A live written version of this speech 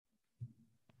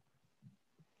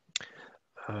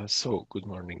Good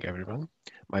morning, everyone.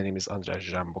 My name is András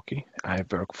Zsámboki. I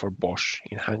work for Bosch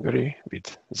in Hungary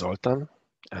with Zoltan,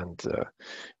 and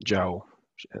João.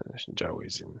 João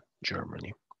is in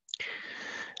Germany.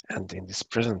 And in this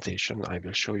presentation, I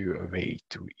will show you a way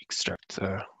to extract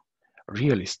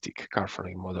realistic car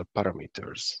following model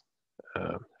parameters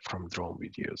from drone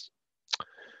videos.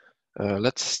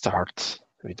 Let's start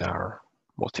with our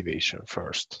motivation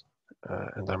first.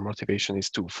 And our motivation is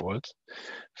twofold.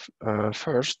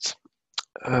 First,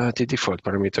 the default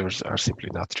parameters are simply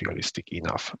not realistic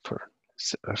enough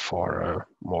for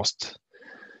most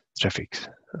traffic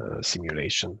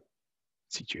simulation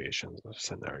situations or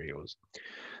scenarios.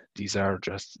 These are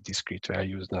just discrete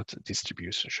values, not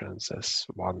distributions as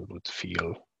one would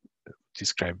feel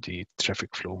describe the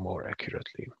traffic flow more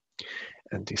accurately.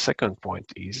 And the second point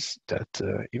is that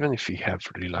even if we have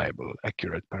reliable,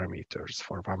 accurate parameters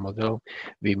for one model,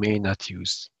 we may not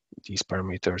use these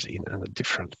parameters in a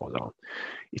different model.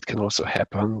 It can also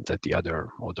happen that the other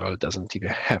model doesn't even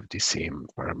have the same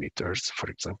parameters, for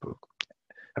example,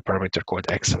 a parameter called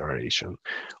acceleration,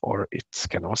 or it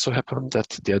can also happen that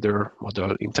the other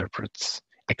model interprets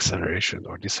acceleration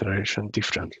or deceleration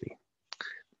differently.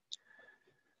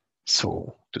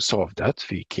 So to solve that,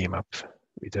 we came up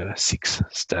with a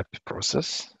 6-step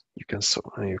process. You can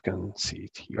see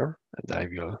it here, and I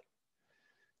will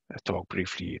talk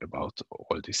briefly about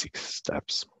all the 6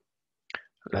 steps.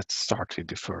 Let's start with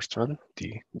the first one,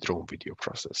 the drone video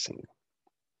processing.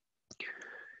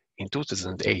 In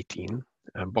 2018,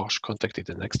 Bosch contacted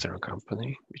an external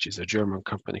company, which is a German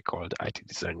company called IT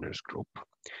Designers Group,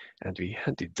 and we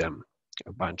handed them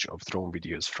a bunch of drone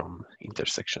videos from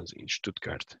intersections in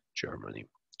Stuttgart, Germany.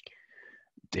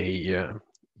 They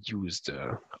used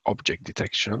object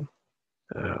detection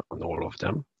on all of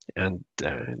them, and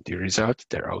the result,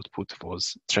 their output,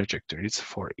 was trajectories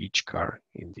for each car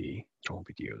in the drone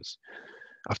videos.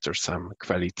 After some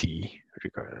quality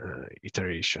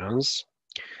iterations,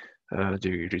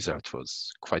 the result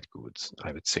was quite good.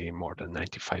 I would say more than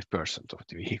 95% of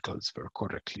the vehicles were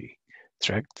correctly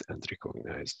tracked and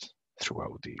recognized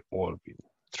throughout the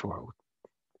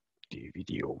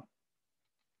video.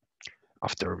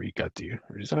 After we got the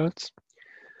results,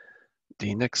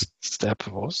 the next step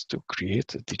was to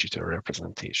create a digital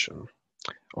representation.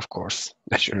 Of course,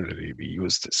 naturally, we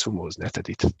used SUMO's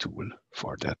NetEdit tool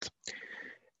for that.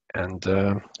 And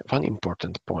one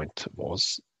important point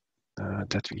was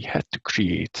that we had to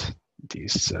create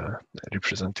this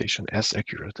representation as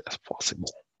accurate as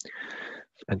possible.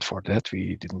 And for that,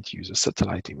 we didn't use a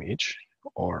satellite image,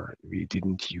 or we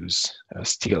didn't use a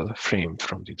still frame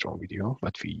from the drone video,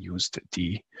 but we used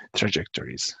the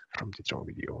trajectories from the drone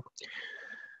video.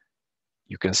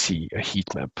 You can see a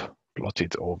heat map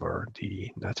plotted over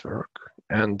the network,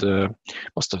 and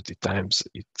most of the times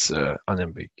it's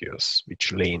unambiguous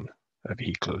which lane a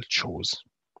vehicle chose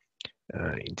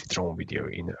in the drone video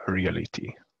in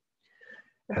reality.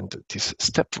 And this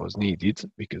step was needed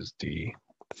because the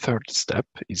third step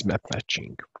is map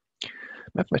matching.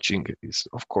 Map matching is,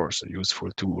 of course, a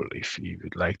useful tool if you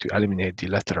would like to eliminate the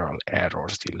lateral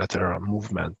errors, the lateral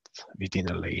movement within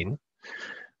a lane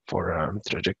for a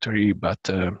trajectory, but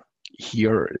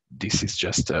here this is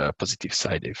just a positive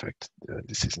side effect.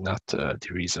 This is not the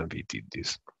reason we did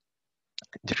this.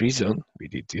 The reason we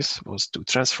did this was to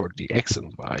transfer the x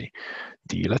and y,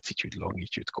 the latitude,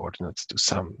 longitude coordinates, to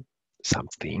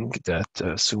something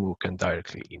that SUMO can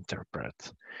directly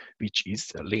interpret, which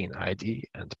is a lane ID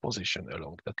and position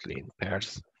along that lane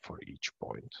pairs for each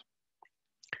point.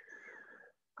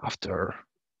 After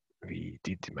we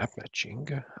did the map matching,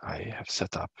 I have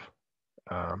set up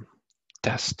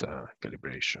test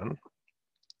calibration,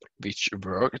 which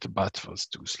worked but was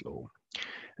too slow.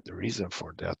 The reason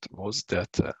for that was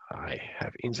that I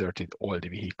have inserted all the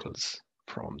vehicles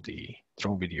from the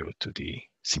drone video to the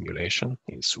simulation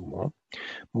in SUMO,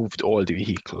 moved all the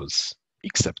vehicles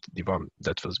except the one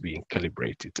that was being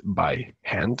calibrated by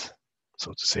hand,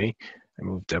 so to say. I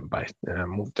moved them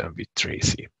with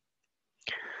Tracy.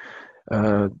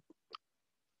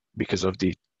 Because of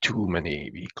the too many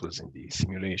vehicles in the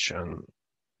simulation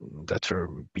that were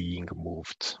being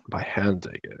moved by hand,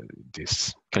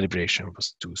 this calibration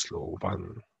was too slow.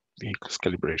 One vehicle's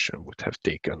calibration would have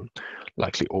taken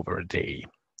likely over a day.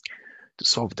 To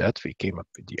solve that, we came up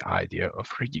with the idea of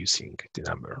reducing the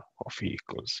number of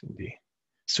vehicles in the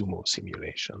SUMO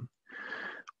simulation.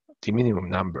 The minimum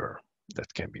number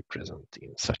that can be present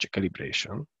in such a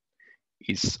calibration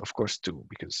is, of course, 2,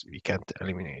 because we can't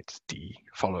eliminate the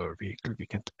follower vehicle, we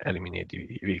can't eliminate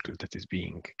the vehicle that is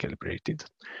being calibrated,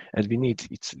 and we need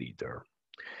its leader.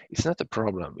 It's not a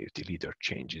problem if the leader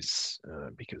changes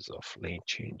because of lane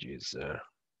changes,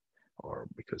 or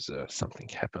because something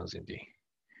happens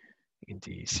in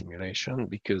the simulation,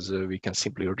 because we can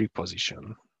simply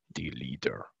reposition the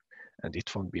leader and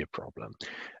it won't be a problem.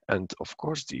 And of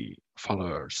course, the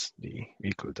followers, the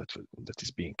vehicle that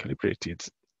is being calibrated,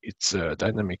 its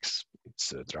dynamics,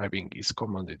 its driving is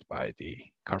commanded by the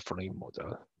car following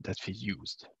model that we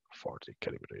used for the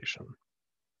calibration.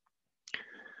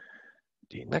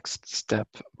 The next step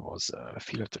was a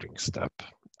filtering step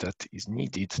that is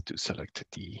needed to select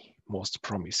the most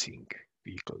promising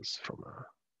vehicles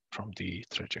from the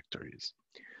trajectories.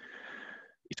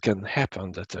 It can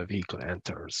happen that a vehicle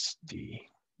enters the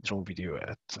drone video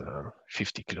at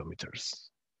 50 kilometers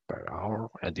per hour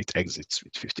and it exits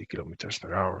with 50 kilometers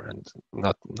per hour and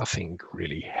nothing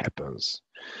really happens.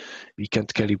 We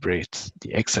can't calibrate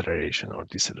the acceleration or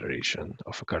deceleration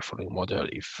of a car following model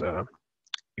if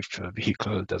a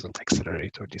vehicle doesn't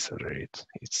accelerate or decelerate.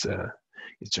 It's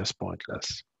just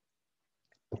pointless.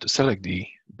 And to select the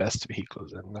best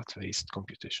vehicles and not waste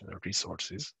computational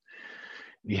resources,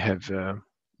 we have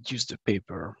used a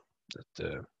paper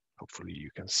that hopefully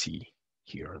you can see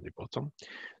here on the bottom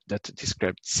that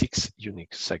described 6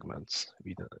 unique segments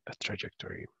within a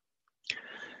trajectory.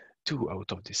 2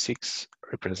 out of the 6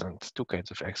 represent 2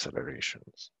 kinds of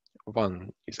accelerations.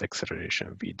 One is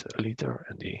acceleration with a leader,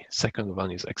 and the second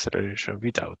one is acceleration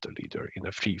without a leader in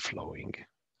a free-flowing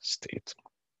state.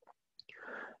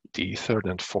 The third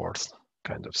and fourth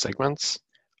kind of segments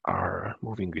are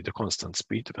moving with a constant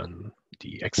speed when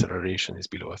the acceleration is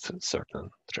below a certain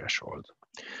threshold.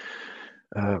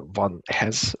 One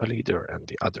has a leader and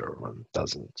the other one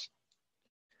doesn't.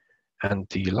 And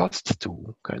the last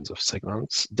 2 kinds of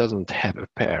segments doesn't have a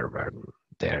pair when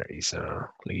there is a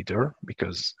leader,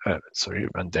 because,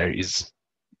 when there is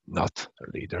not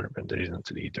a leader, when there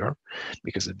isn't a leader,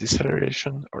 because a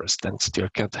deceleration or a standstill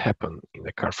can't happen in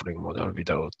a car following model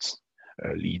without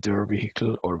a leader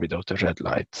vehicle or without a red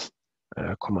light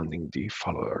commanding the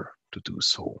follower to do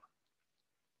so.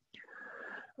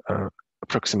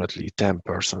 Approximately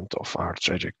 10% of our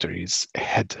trajectories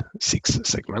had 6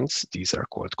 segments. These are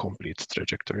called complete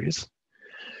trajectories.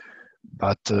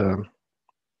 But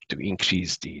to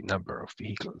increase the number of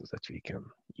vehicles that we can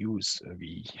use,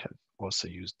 we have also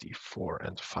used the 4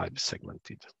 and 5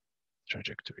 segmented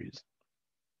trajectories.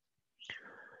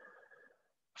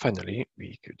 Finally,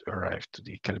 we could arrive to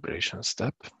the calibration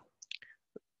step.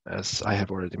 As I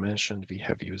have already mentioned, we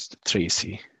have used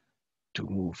C.A.S.E to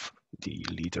move the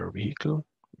leader vehicle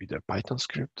with a Python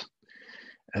script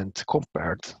and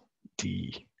compared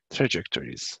the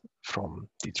trajectories from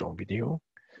the drone video.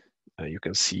 You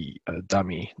can see a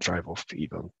dummy drive-off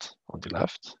event on the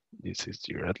left. This is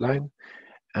the red line.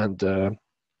 And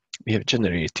we have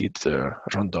generated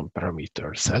random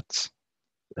parameter sets.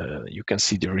 You can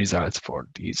see the results for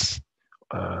these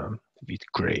with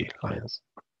gray lines.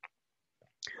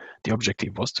 The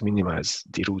objective was to minimize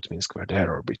the root mean squared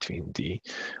error between the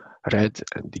red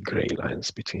and the gray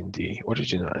lines between the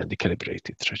original and the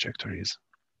calibrated trajectories.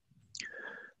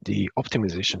 The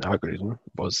optimization algorithm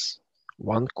was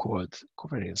one called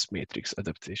covariance matrix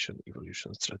adaptation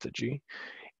evolution strategy.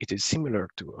 It is similar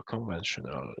to a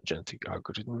conventional genetic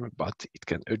algorithm, but it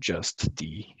can adjust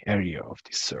the area of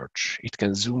the search. It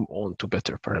can zoom on to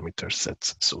better parameter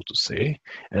sets, so to say,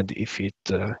 and if it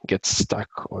gets stuck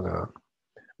on a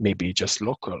maybe just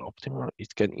local optima,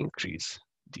 it can increase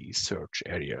the search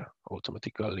area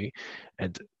automatically,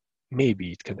 and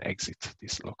maybe it can exit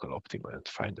this local optima and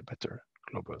find a better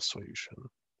global solution.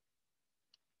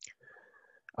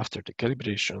 After the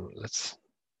calibration, let's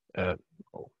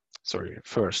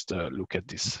first look at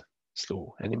this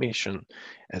slow animation.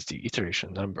 As the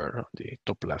iteration number on the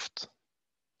top left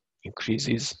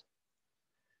increases,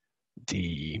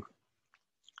 the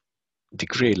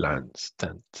gray lines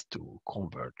tend to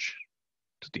converge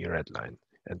to the red line,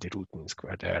 and the root mean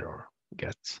squared error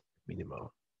gets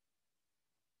minimal.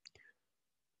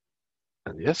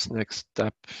 And yes, next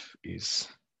step is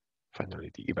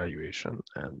finally the evaluation,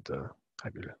 and I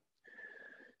will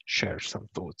share some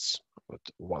thoughts about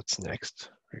what's next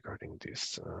regarding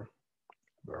this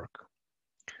work.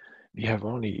 We have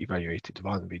only evaluated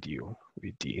one video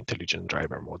with the intelligent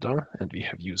driver model, and we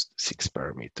have used 6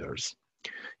 parameters.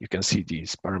 You can see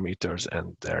these parameters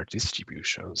and their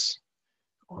distributions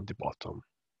on the bottom.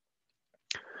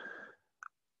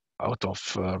 Out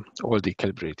of all the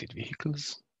calibrated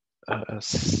vehicles,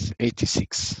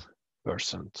 86%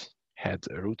 had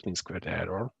a root mean squared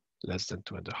error less than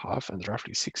 2.5, and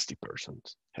roughly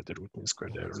 60% had a root mean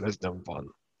squared error less than 1.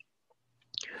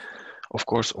 Of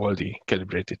course, all the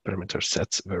calibrated parameter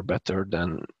sets were better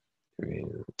than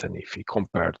if we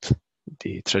compared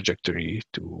the trajectory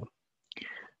to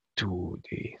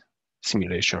the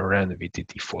simulation ran with the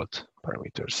default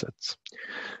parameter sets.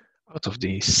 Out of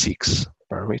the 6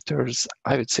 parameters,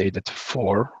 I would say that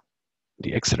 4,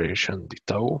 the acceleration, the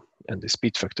tau, and the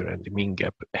speed factor and the mean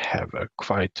gap have a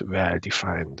quite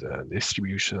well-defined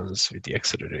distributions, with the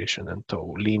acceleration and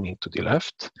tau leaning to the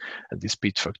left, and the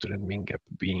speed factor and mean gap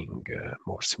being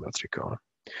more symmetrical.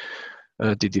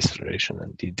 The deceleration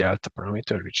and the delta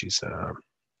parameter, which is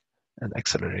an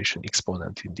acceleration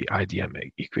exponent in the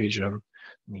IDM equation,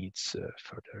 needs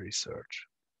further research.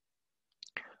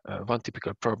 One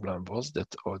typical problem was that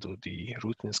although the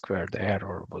root mean squared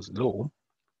error was low,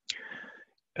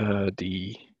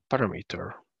 the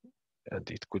parameter, and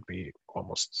it could be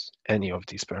almost any of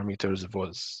these parameters,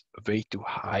 was way too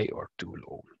high or too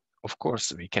low. Of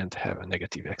course, we can't have a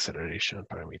negative acceleration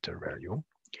parameter value,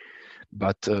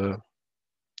 but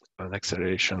an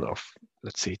acceleration of,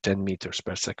 let's say, 10 meters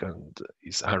per second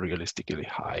is unrealistically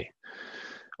high.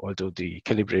 Although the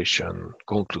calibration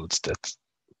concludes that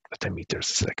a 10 meters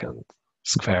per second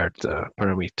squared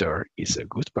parameter is a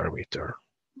good parameter,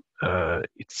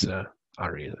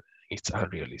 it's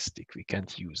unrealistic. We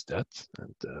can't use that,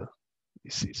 and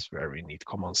this is where we need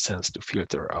common sense to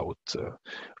filter out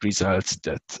results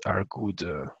that are good,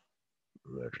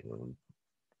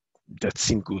 that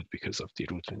seem good because of the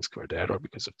root mean squared error,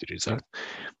 because of the result,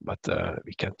 but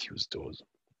we can't use those.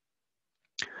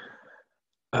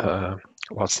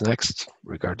 What's next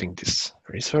regarding this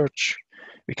research?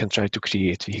 We can try to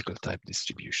create vehicle type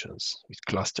distributions with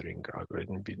clustering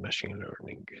algorithm with machine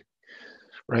learning.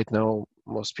 Right now,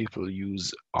 most people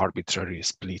use arbitrary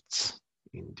splits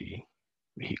in the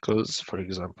vehicles. For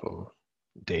example,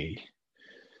 they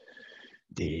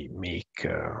make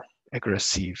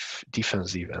aggressive,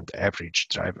 defensive, and average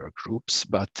driver groups,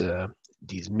 but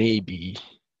these may be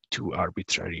too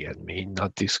arbitrary and may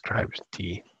not describe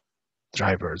the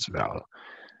drivers well.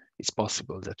 It's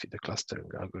possible that with the clustering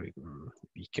algorithm,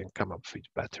 we can come up with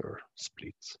better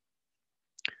splits.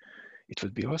 It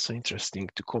would be also interesting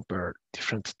to compare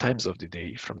different times of the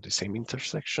day from the same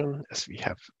intersection, as we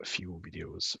have a few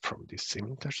videos from this same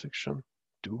intersection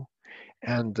too,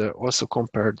 and also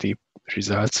compare the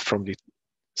results from the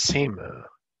same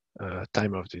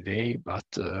time of the day, but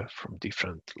from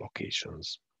different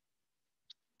locations.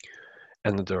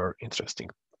 Another interesting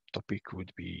topic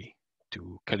would be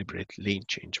to calibrate lane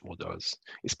change models,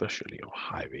 especially on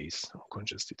highways, on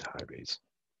congested highways.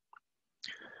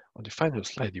 On the final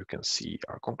slide, you can see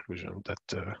our conclusion that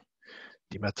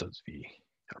the method we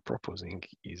are proposing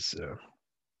is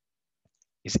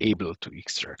able to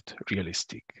extract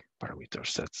realistic parameter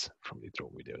sets from the draw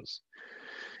videos.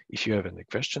 If you have any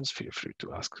questions, feel free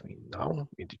to ask me now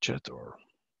in the chat or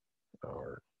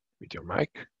with your mic,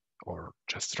 or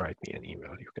just write me an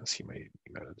email. You can see my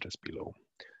email address below.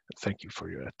 And thank you for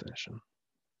your attention.